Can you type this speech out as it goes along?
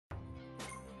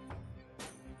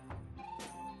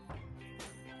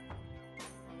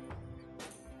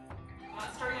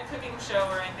show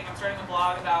or anything. I'm starting a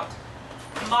blog about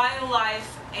my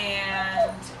life,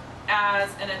 and as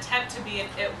an attempt to be an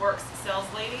It Works sales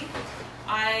lady.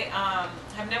 I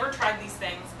have never tried these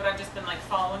things, but I've just been like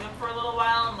following them for a little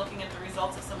while and looking at the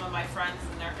results of some of my friends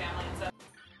and their family and stuff.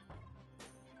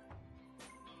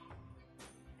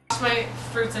 My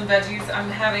fruits and veggies. I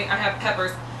have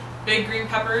peppers, big green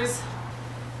peppers,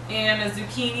 and a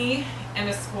zucchini and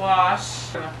a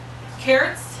squash,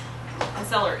 carrots and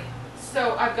celery.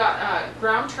 So I've got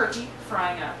ground turkey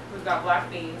frying up. We've got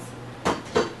black beans.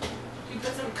 You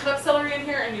put some cut up celery in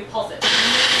here and you pulse it.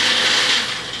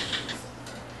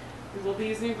 We will be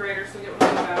using a grater, so get what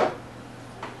I'm about.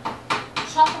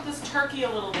 Chop up this turkey a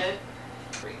little bit.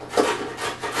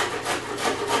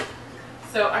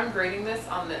 So I'm grating this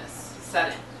on this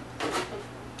setting.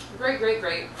 Grate, grate,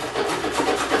 grate.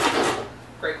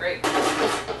 Grate, grate.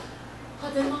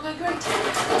 But then long I grate.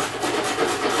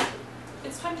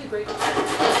 It's time to grate.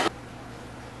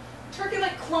 Turkey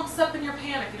like clumps up in your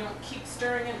pan if you don't keep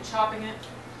stirring it and chopping it.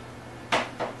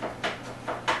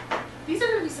 These are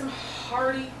going to be some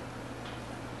hearty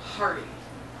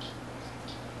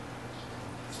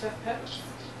stuffed peppers.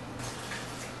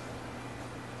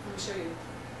 Let me show you.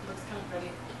 It looks kind of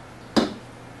pretty.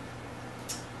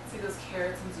 See those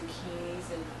carrots and zucchinis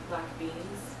and black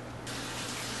beans?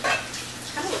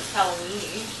 Kind of looks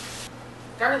Halloween-y.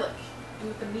 Garlic in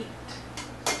with the meat.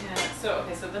 Yeah,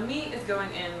 so the meat is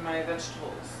going in my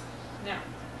vegetables. Now,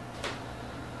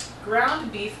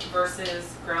 ground beef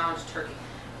versus ground turkey.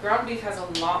 Ground beef has a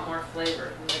lot more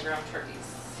flavor than the ground turkeys.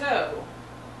 So,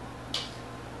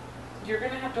 you're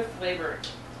going to have to flavor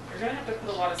it. You're going to have to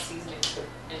put a lot of seasoning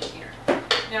in here.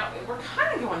 Now, we're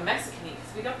kind of going Mexican-y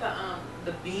because we got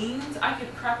the beans. I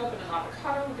could crack open an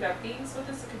avocado. We could have beans with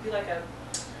this. It could be like a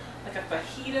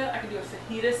fajita. I could do a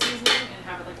fajita seasoning and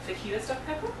have it like fajita stuffed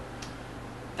pepper.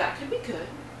 That could be good.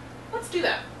 Let's do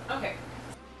that. Okay.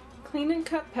 Clean and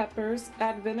cut peppers.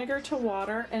 Add vinegar to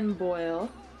water and boil.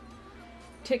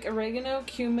 Take oregano,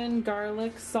 cumin,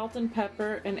 garlic, salt and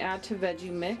pepper and add to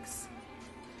veggie mix,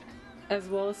 as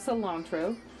well as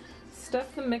cilantro.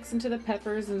 Stuff the mix into the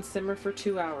peppers and simmer for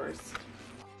 2 hours.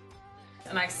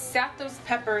 And I sat those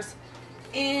peppers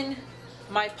in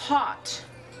my pot,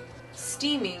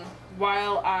 steaming,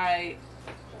 while I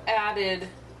added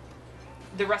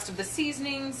the rest of the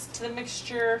seasonings to the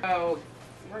mixture. So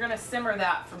we're gonna simmer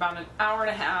that for about an hour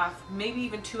and a half, maybe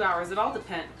even 2 hours. It all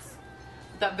depends.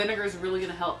 That vinegar is really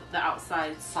gonna help the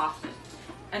outside soften.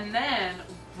 And then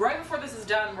right before this is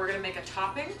done, we're gonna make a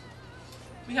topping.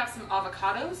 We have some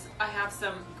avocados. I have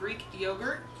some Greek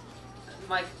yogurt.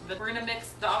 We're gonna mix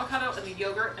the avocado and the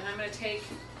yogurt, and I'm gonna take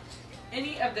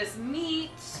any of this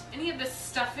meat, any of this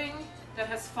stuffing that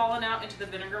has fallen out into the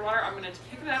vinegar water. I'm gonna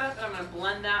pick that up and I'm gonna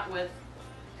blend that with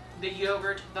the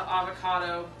yogurt, the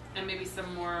avocado, and maybe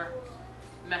some more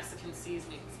Mexican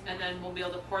seasonings. And then we'll be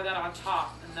able to pour that on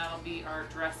top, and that'll be our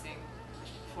dressing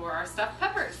for our stuffed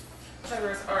peppers.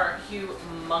 Peppers are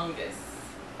humongous.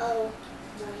 Oh.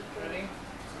 Ready?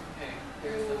 Okay,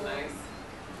 here's the nice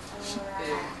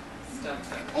big stuffed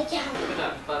pepper. Look at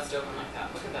that bust open like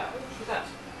that. Look at that. Look at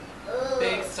that.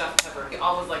 Big stuffed pepper. He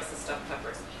always likes the stuffed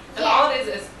peppers. And all it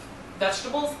is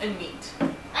vegetables and meat.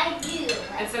 I do.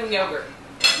 And some yogurt.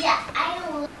 Yeah, I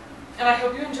do. And I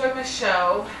hope you enjoyed my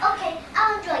show. Okay,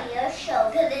 I'll enjoy your show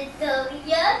because it's so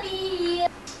yummy.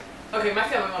 Okay, my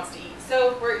family wants to eat,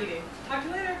 so we're eating. Talk to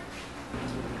you later.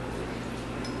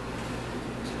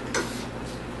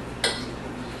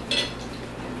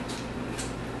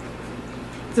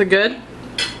 Is it good?